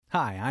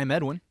Hi, I'm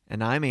Edwin.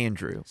 And I'm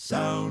Andrew.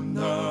 Sound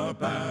the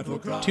battle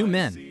cry. 2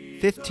 men,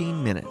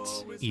 15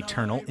 minutes.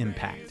 eternal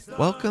impact.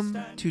 Welcome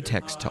to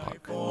Text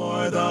Talk.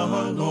 For the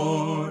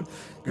Lord,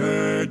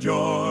 gird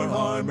your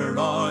armor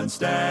on,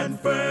 stand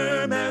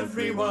firm,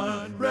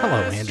 everyone. Hello,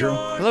 Andrew.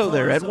 Hello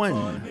there,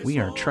 Edwin. We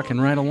are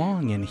trucking right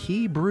along in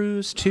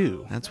Hebrews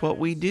 2, That's what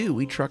we do.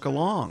 We truck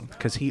along.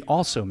 because he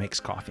also makes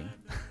coffee.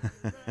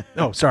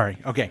 Oh, sorry.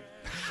 Okay.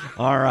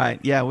 All right.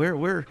 Yeah,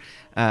 we're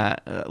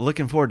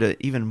looking forward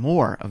to even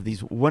more of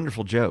these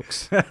wonderful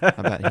jokes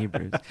about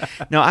Hebrews.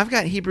 Now, I've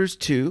got Hebrews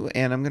 2,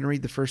 and I'm going to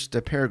read the first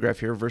paragraph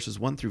here, verses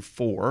 1 through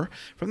 4,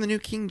 from the New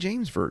King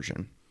James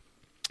Version.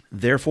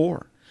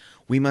 Therefore,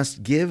 we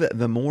must give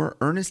the more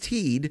earnest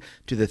heed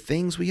to the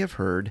things we have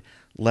heard,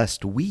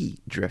 lest we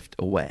drift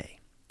away.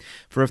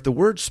 For if the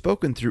word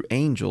spoken through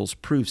angels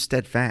proved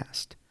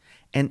steadfast,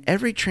 and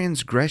every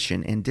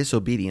transgression and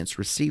disobedience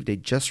received a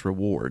just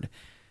reward,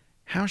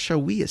 how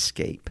shall we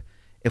escape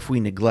if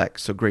we neglect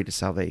so great a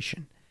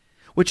salvation,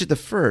 which at the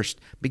first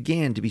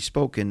began to be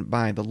spoken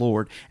by the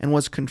Lord, and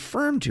was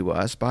confirmed to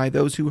us by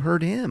those who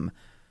heard him,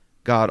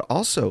 God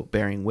also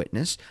bearing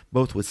witness,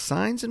 both with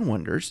signs and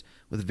wonders,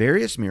 with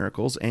various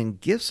miracles and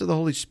gifts of the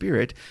Holy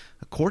Spirit,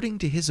 according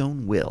to his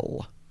own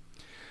will.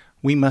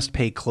 We must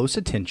pay close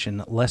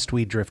attention lest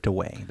we drift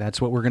away. That's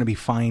what we're going to be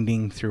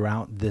finding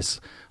throughout this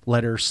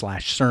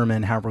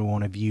letter/sermon, however we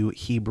want to view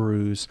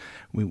Hebrews.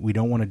 We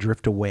don't want to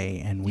drift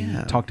away. And we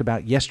talked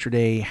about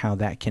yesterday how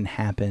that can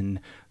happen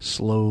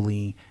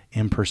slowly,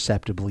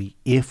 imperceptibly,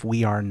 if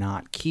we are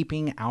not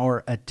keeping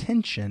our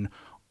attention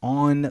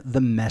on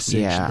the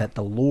message that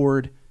the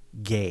Lord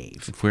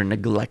gave. If we're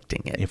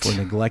neglecting it.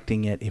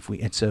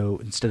 And so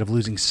instead of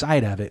losing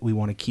sight of it, we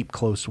want to keep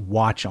close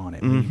watch on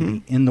it. We need to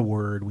be in the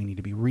Word. We need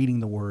to be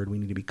reading the Word. We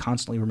need to be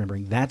constantly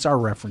remembering that's our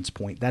reference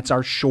point. That's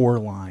our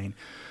shoreline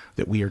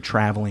that we are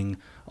traveling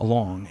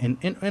along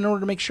in order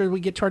to make sure we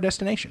get to our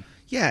destination.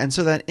 Yeah, and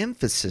so that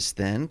emphasis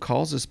then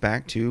calls us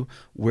back to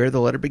where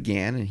the letter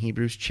began in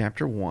Hebrews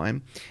chapter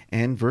 1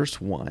 and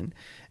verse 1.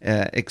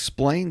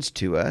 Explains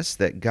to us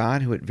that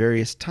God, who at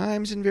various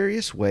times and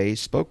various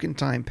ways spoke in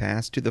time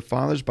past to the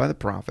fathers by the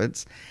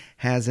prophets,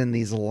 has in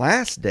these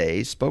last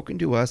days spoken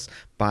to us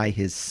by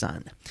his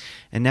Son.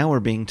 And now we're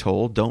being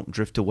told, don't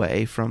drift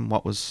away from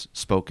what was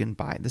spoken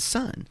by the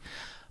Son.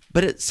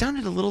 But it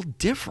sounded a little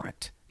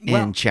different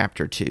in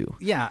chapter 2.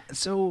 Yeah,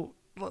 so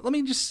let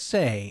me just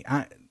say,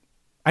 I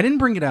didn't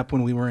bring it up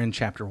when we were in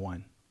chapter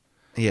 1.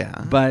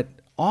 Yeah. But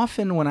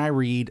often when I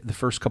read the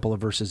first couple of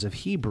verses of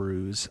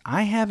Hebrews,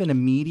 I have an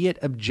immediate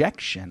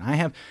objection. I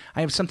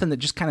have something that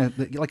just kind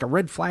of, like a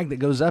red flag that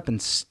goes up and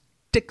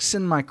sticks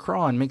in my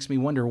craw and makes me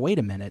wonder, wait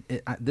a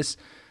minute, this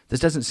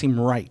doesn't seem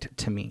right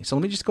to me. So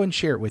let me just go ahead and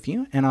share it with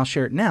you, and I'll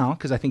share it now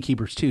because I think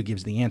Hebrews 2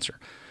 gives the answer.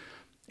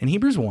 In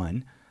Hebrews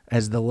 1,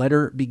 as the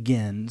letter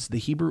begins, the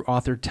Hebrew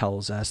author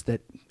tells us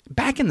that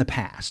back in the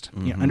past,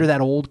 under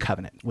that old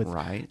covenant with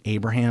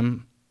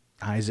Abraham,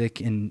 Isaac,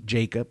 and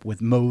Jacob,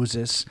 with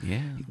Moses,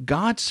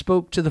 God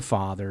spoke to the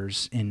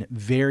fathers in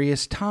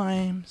various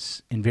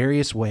times, in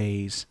various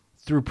ways,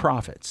 through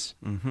prophets.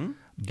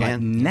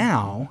 But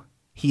now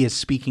he is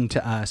speaking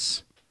to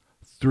us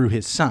through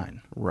his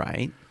Son.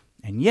 Right.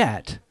 And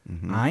yet,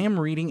 I am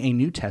reading a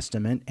New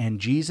Testament, and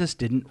Jesus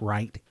didn't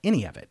write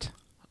any of it.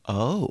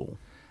 Oh.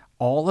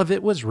 All of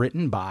it was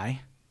written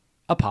by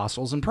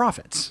apostles and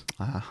prophets.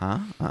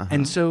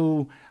 And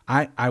so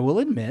I will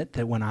admit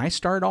that when I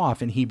start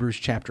off in Hebrews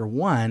chapter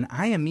 1,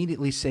 I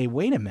immediately say,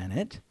 wait a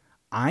minute,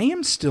 I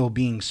am still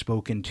being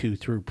spoken to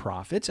through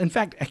prophets. In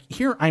fact,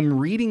 here I'm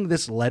reading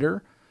this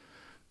letter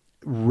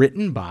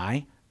written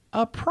by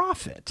a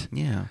prophet,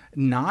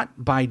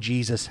 not by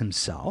Jesus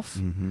himself.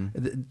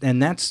 And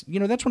that's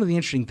one of the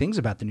interesting things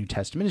about the New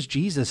Testament is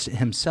Jesus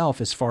himself,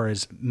 as far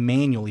as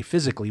manually,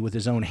 physically, with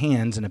his own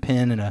hands and a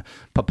pen and a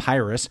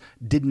papyrus,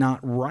 did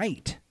not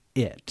write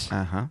it.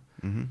 Yeah,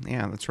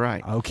 that's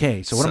right.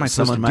 Okay, so what am I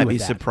supposed to do with that? Someone might be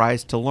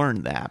surprised to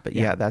learn that, but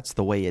that's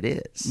the way it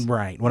is.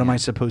 Right. What am I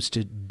supposed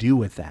to do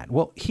with that?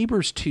 Well,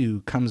 Hebrews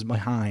 2 comes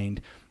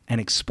behind and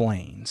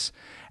explains,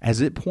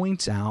 as it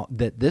points out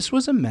that this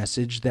was a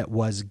message that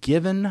was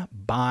given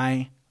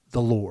by the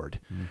Lord.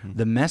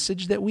 The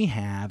message that we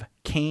have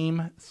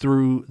came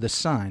through the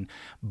Son,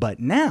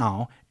 but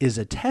now is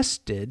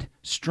attested,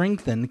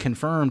 strengthened,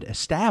 confirmed,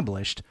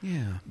 established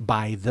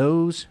by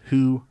those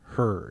who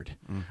heard.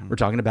 We're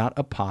talking about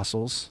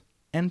apostles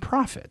and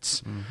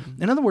prophets.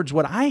 In other words,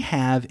 what I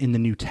have in the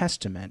New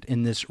Testament,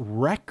 in this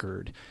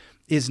record,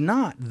 is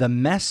not the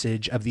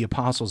message of the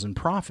apostles and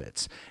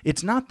prophets.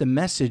 It's not the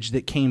message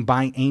that came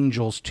by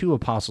angels to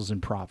apostles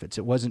and prophets.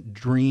 It wasn't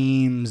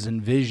dreams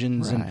and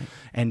visions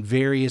and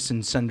various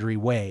and sundry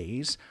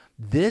ways.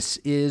 This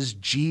is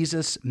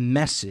Jesus'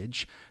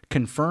 message,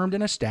 confirmed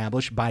and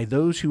established by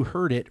those who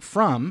heard it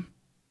from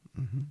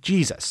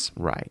Jesus.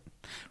 Right.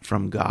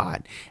 From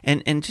God.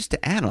 And just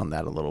to add on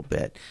that a little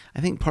bit,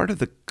 I think part of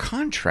the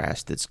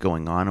contrast that's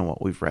going on in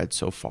what we've read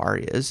so far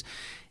is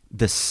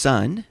the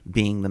Son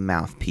being the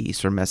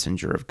mouthpiece or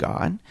messenger of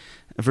God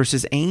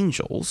versus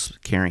angels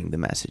carrying the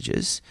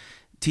messages.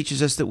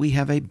 teaches us that we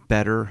have a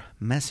better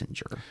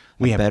messenger,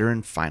 a better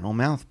and final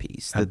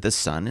mouthpiece, that the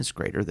Son is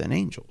greater than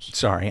angels.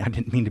 Sorry, I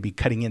didn't mean to be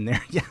cutting in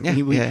there.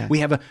 Yeah, we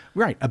have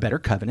a better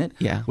covenant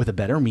with a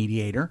better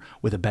mediator,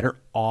 with a better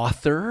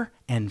author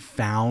and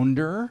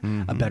founder,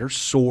 a better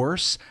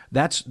source.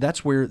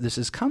 That's where this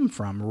has come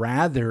from.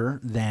 Rather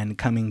than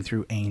coming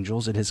through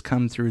angels, it has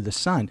come through the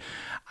Son.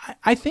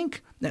 I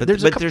think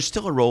there's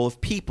still a role of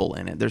people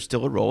in it. There's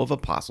still a role of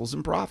apostles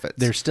and prophets.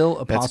 There's still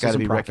apostles and prophets. That's got to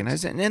be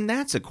recognized, and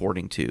that's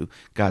according to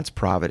God's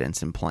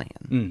providence and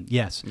plan.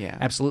 Yes, yeah,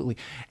 absolutely.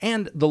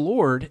 And the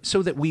Lord,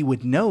 so that we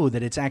would know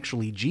that it's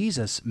actually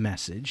Jesus'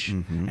 message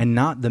and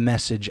not the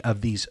message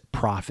of these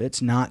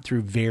prophets, not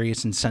through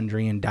various and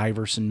sundry and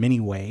diverse and many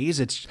ways.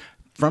 It's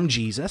from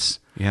Jesus.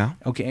 Yeah.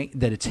 Okay,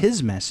 that it's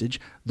his message.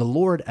 The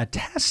Lord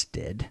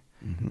attested,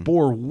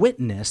 bore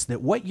witness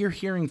that what you're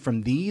hearing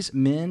from these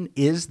men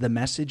is the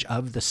message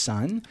of the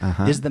Son,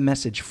 is the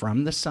message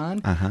from the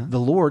Son. The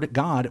Lord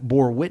God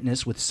bore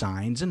witness with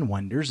signs and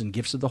wonders and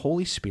gifts of the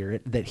Holy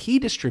Spirit that he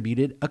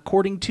distributed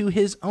according to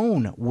his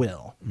own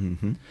will.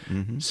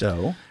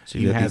 So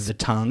you have the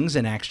tongues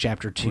in Acts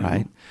chapter 2.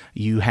 Right.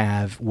 You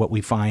have what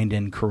we find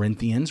in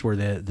Corinthians, where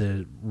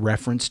the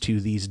reference to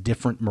these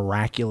different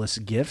miraculous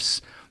gifts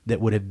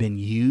that would have been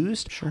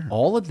used. Sure.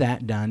 All of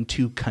that done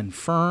to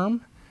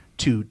confirm,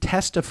 to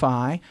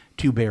testify,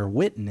 to bear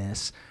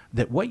witness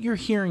that what you're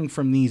hearing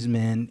from these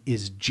men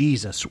is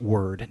Jesus'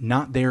 word,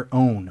 not their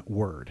own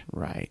word.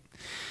 Right.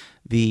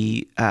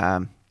 The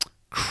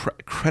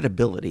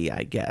credibility,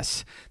 I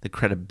guess, the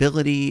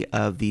credibility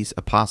of these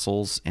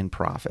apostles and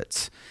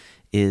prophets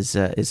is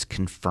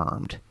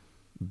confirmed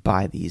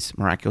by these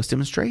miraculous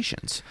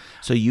demonstrations.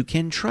 So you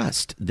can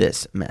trust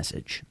this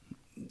message.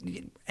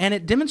 And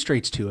it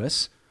demonstrates to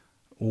us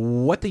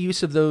what the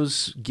use of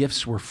those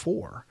gifts were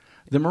for.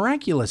 The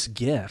miraculous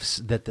gifts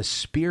that the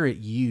Spirit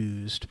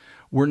used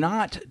were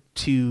not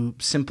to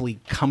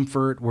simply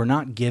comfort, were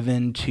not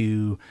given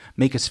to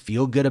make us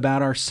feel good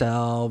about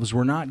ourselves,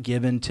 were not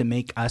given to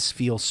make us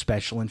feel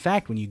special. In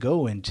fact, when you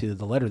go into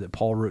the letter that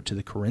Paul wrote to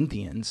the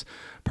Corinthians,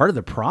 part of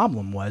the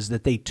problem was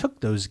that they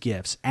took those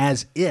gifts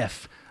as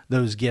if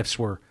those gifts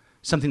were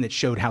something that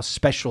showed how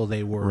special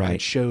they were, right,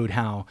 and showed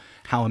how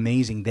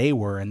amazing they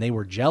were, and they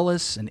were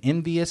jealous and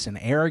envious and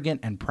arrogant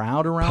and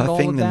proud around all of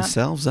that. Puffing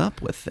themselves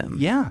up with them.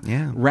 Yeah.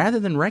 Rather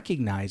than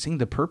recognizing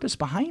the purpose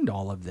behind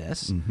all of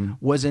this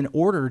was in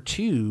order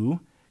to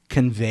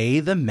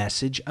convey the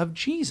message of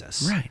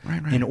Jesus. Right.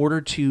 In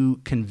order to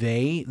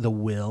convey the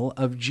will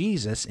of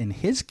Jesus in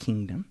his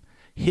kingdom,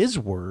 his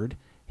word,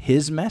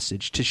 his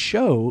message, to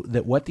show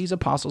that what these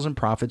apostles and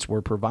prophets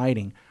were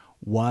providing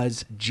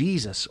was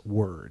Jesus'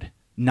 word,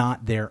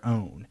 not their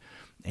own.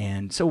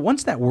 And so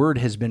once that word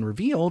has been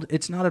revealed,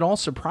 it's not at all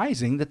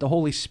surprising that the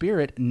Holy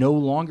Spirit no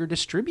longer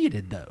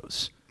distributed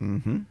those.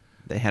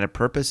 They had a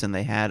purpose and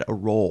they had a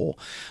role.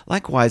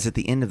 Likewise, at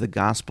the end of the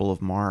Gospel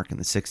of Mark in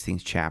the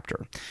 16th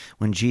chapter,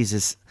 when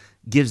Jesus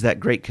gives that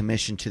great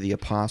commission to the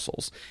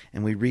apostles,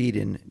 and we read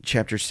in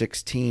chapter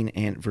 16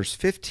 and verse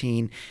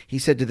 15, he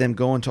said to them,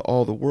 "Go into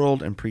all the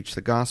world and preach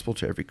the gospel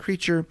to every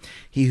creature.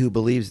 He who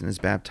believes and is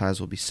baptized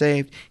will be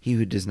saved. He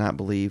who does not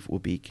believe will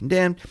be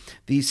condemned.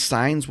 These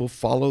signs will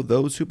follow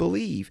those who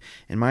believe.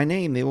 In my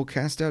name they will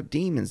cast out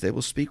demons. They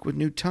will speak with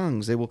new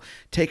tongues. They will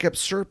take up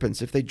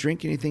serpents. If they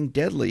drink anything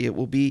deadly, it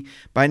will be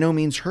by no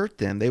means hurt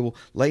them. They will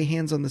lay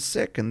hands on the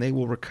sick and they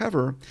will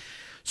recover."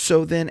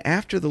 So then,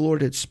 after the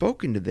Lord had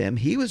spoken to them,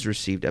 he was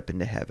received up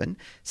into heaven,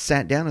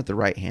 sat down at the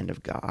right hand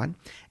of God,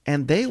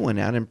 and they went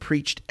out and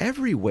preached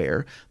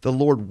everywhere, the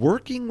Lord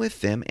working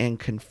with them and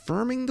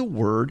confirming the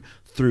word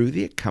through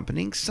the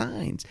accompanying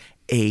signs.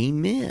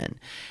 Amen.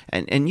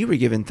 And you were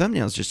given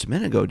thumbnails just a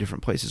minute ago,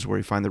 different places where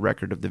you find the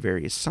record of the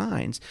various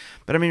signs.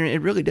 But I mean,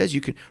 it really does.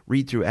 You can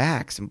read through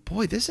Acts, and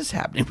boy, this is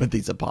happening with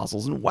these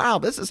apostles, and wow,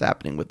 this is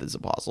happening with these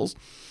apostles.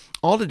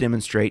 All to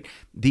demonstrate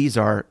these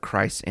are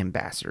Christ's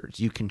ambassadors.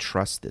 You can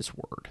trust this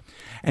word.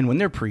 And when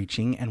they're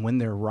preaching and when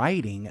they're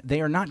writing,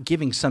 they are not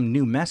giving some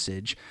new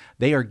message.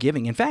 They are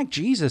giving. In fact,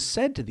 Jesus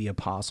said to the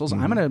apostles, I'm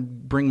going to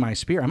bring my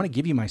spirit. I'm going to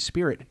give you my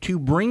spirit to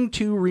bring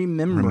to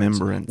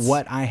remembrance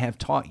what I have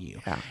taught you.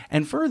 Yeah.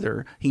 And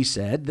further, he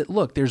said that,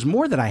 look, there's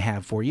more that I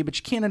have for you, but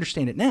you can't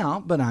understand it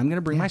now, but I'm going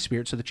to bring my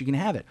spirit so that you can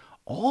have it.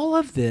 All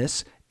of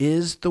this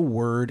is the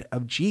word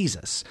of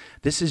Jesus.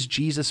 This is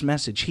Jesus'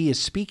 message. He is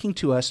speaking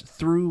to us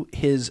through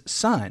his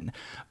Son.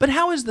 But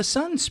how is the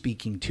Son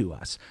speaking to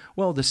us?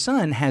 Well, the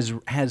Son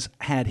has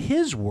had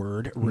his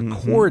word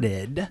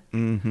recorded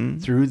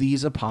through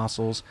these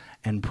apostles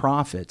and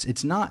prophets.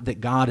 It's not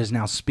that God is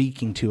now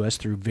speaking to us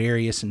through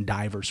various and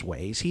diverse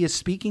ways. He is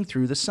speaking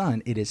through the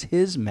Son. It is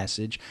his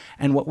message,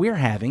 and what we're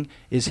having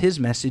is his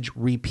message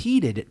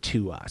repeated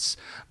to us.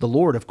 The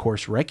Lord, of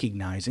course,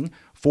 recognizing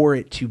for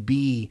it to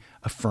be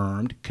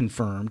affirmed,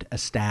 confirmed,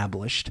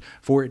 established,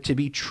 for it to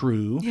be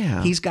true,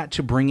 he's got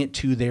to bring it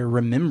to their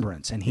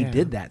remembrance. And he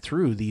did that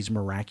through these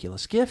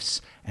miraculous gifts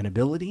and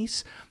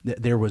abilities.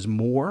 There was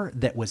more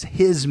that was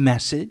his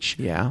message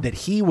that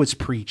he was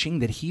preaching,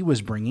 that he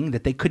was bringing,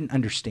 that they couldn't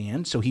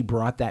understand. So he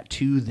brought that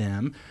to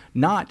them,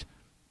 not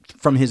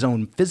from his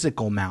own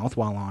physical mouth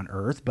while on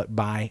earth, but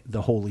by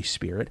the Holy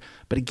Spirit.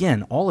 But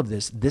again, all of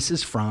this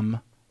is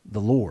from the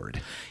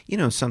Lord. You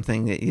know,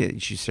 something that you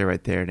say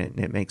right there, and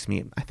it makes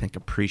me, I think,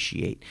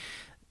 appreciate.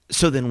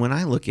 So then when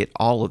I look at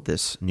all of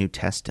this New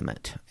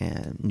Testament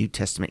and New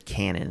Testament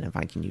canon, if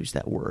I can use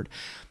that word,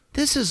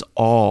 this is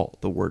all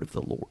the word of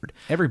the Lord.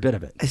 Every bit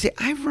of it. I say,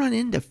 I've run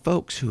into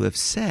folks who have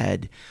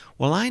said,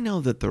 well, I know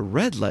that the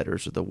red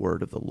letters are the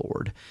word of the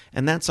Lord,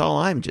 and that's all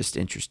I'm just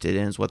interested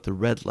in is what the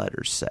red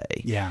letters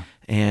say. Yeah.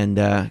 And,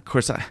 of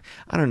course, I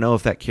don't know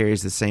if that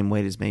carries the same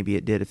weight as maybe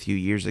it did a few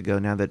years ago,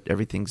 now that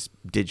everything's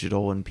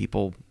digital and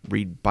people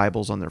read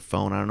Bibles on their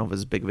phone. I don't know if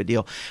it's as big of a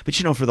deal. But,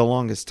 you know, for the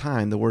longest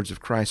time, the words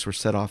of Christ were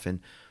set off in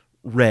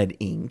red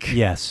ink.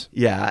 Yes.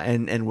 Yeah,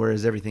 and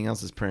whereas everything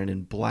else is printed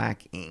in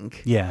black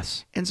ink.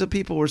 Yes. And so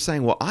people were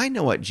saying, well, I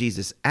know what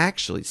Jesus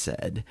actually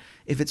said.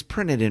 If it's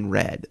printed in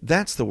red,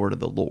 that's the word of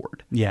the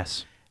Lord.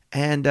 Yes.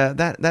 And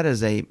that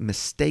is a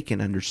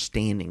mistaken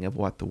understanding of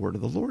what the word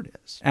of the Lord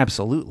is.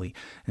 Absolutely.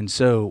 And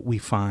so we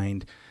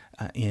find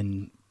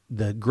in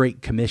the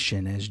Great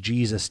Commission, as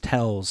Jesus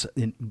tells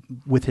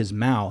with his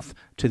mouth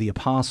to the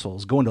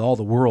apostles, go into all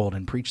the world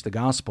and preach the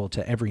gospel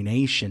to every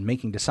nation,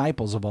 making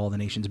disciples of all the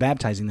nations,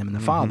 baptizing them in the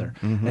Father,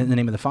 in the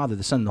name of the Father,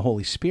 the Son, and the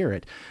Holy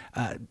Spirit,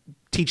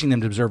 teaching them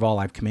to observe all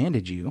I've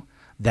commanded you.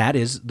 That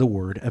is the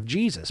word of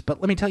Jesus.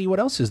 But let me tell you what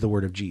else is the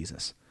word of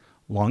Jesus.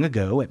 Long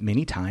ago, at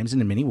many times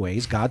and in many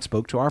ways, God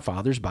spoke to our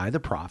fathers by the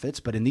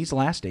prophets, but in these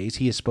last days,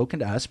 he has spoken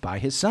to us by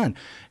his Son.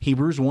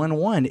 Hebrews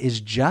 1:1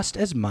 is just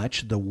as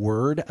much the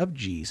word of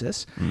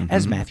Jesus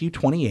as Matthew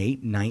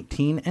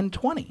 28:19 and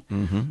 20.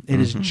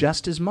 It is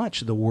just as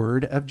much the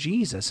word of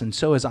Jesus. And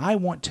so as I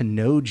want to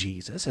know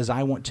Jesus, as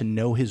I want to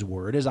know his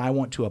word, as I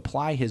want to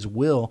apply his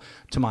will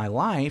to my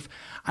life,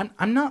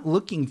 I'm not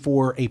looking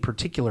for a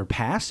particular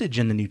passage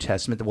in the New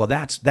Testament that, well,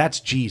 that's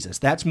Jesus.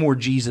 That's more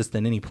Jesus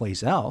than any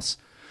place else.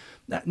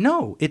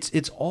 No,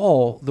 it's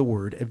all the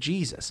word of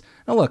Jesus.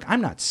 Now, look,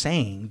 I'm not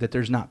saying that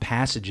there's not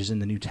passages in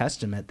the New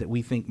Testament that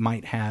we think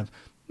might have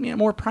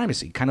more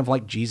primacy, kind of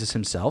like Jesus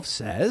himself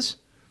says,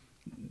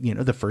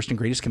 the first and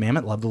greatest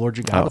commandment, love the Lord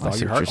your God with all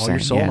your heart, all your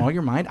soul, and all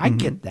your mind. I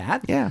get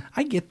that. Yeah.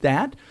 I get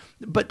that.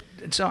 But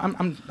so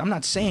I'm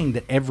not saying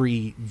that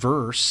every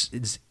verse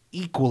is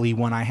equally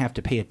one I have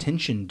to pay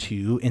attention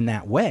to in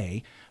that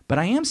way. But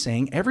I am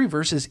saying every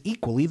verse is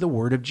equally the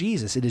word of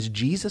Jesus. It is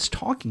Jesus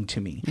talking to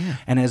me. Yeah.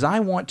 And as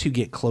I want to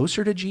get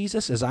closer to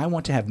Jesus, as I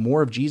want to have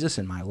more of Jesus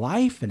in my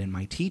life and in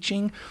my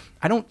teaching,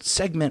 I don't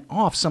segment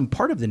off some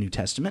part of the New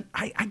Testament.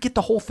 I get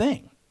the whole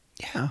thing.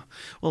 Yeah.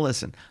 Well,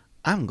 listen,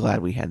 I'm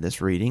glad we had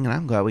this reading, and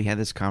I'm glad we had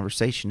this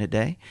conversation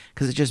today,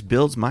 because it just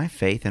builds my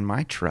faith and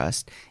my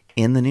trust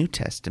in the New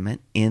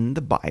Testament, in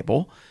the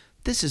Bible.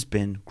 This has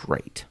been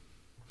great.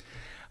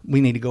 We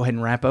need to go ahead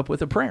and wrap up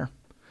with a prayer.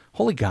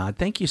 Holy God,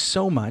 thank you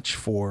so much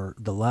for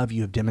the love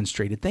you have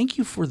demonstrated. Thank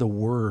you for the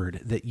word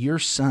that your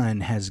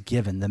Son has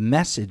given, the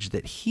message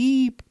that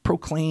he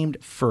proclaimed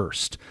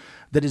first,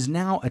 that is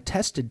now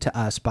attested to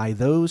us by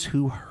those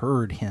who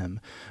heard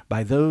him,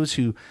 by those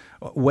who,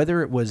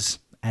 whether it was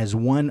as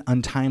one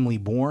untimely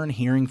born,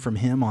 hearing from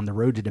him on the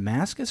road to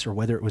Damascus, or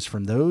whether it was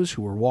from those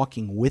who were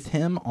walking with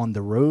him on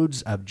the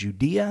roads of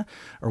Judea,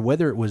 or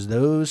whether it was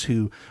those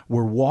who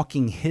were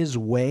walking his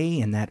way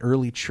in that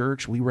early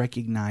church, we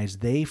recognize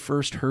they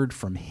first heard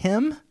from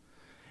him,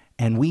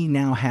 and we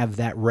now have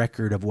that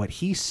record of what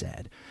he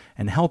said.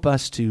 And help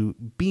us to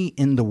be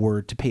in the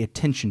word, to pay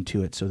attention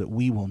to it so that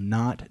we will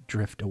not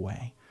drift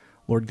away.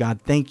 Lord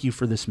God, thank you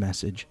for this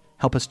message.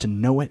 Help us to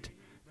know it,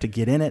 to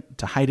get in it,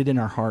 to hide it in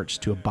our hearts,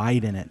 to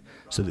abide in it,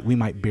 so that we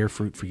might bear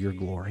fruit for your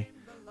glory.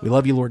 We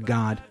love you, Lord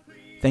God.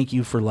 Thank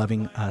you for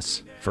loving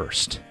us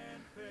first.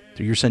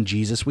 Through your Son,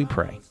 Jesus, we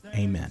pray.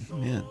 Amen.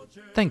 Amen.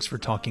 Thanks for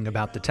talking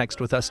about the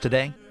text with us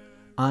today.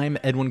 I'm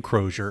Edwin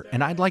Crozier,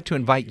 and I'd like to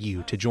invite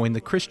you to join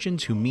the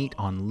Christians who meet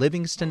on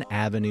Livingston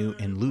Avenue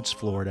in Lutz,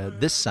 Florida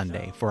this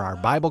Sunday for our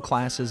Bible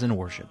classes and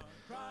worship.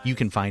 You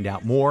can find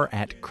out more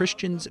at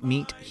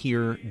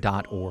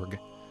christiansmeethere.org.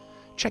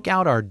 Check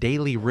out our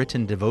daily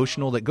written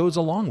devotional that goes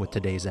along with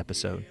today's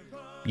episode.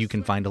 You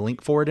can find a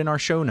link for it in our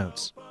show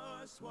notes.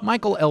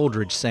 Michael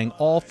Eldridge sang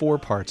all 4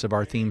 parts of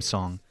our theme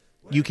song.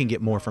 You can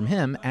get more from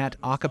him at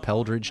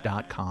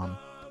acapeldridge.com.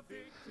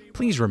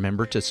 Please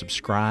remember to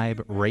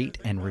subscribe, rate,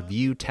 and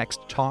review Text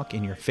Talk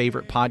in your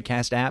favorite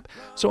podcast app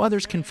so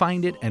others can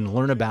find it and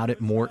learn about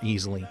it more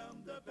easily.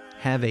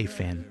 Have a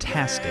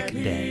fantastic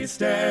day.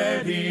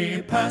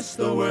 Steady, pass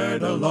the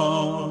word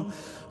along.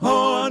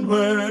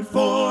 Onward,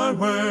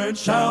 forward,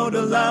 shout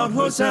aloud,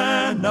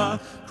 Hosanna.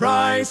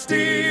 Christ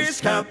is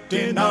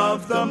captain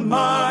of the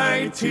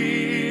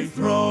mighty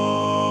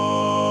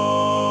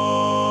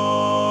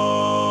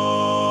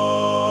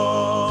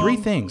throne. 3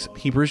 things,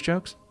 Hebrews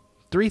jokes.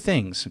 3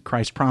 things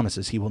Christ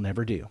promises he will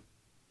never do.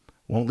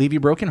 Won't leave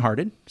you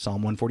brokenhearted,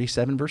 Psalm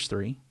 147, verse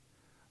 3.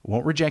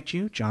 Won't reject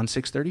you, John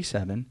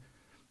 6:37.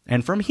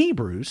 And from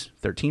Hebrews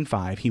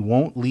 13:5, he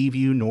won't leave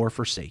you nor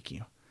forsake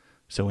you.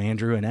 So,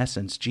 Andrew, in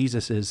essence,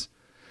 Jesus is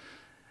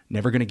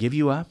never going to give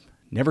you up,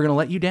 never going to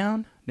let you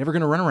down, never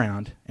going to run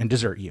around and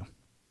desert you.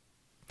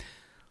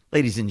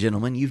 Ladies and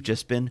gentlemen, you've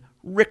just been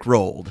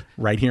rickrolled,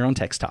 Right here on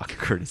Text Talk.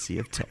 courtesy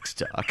of Text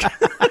Talk.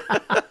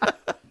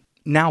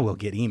 Now we'll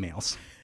get emails.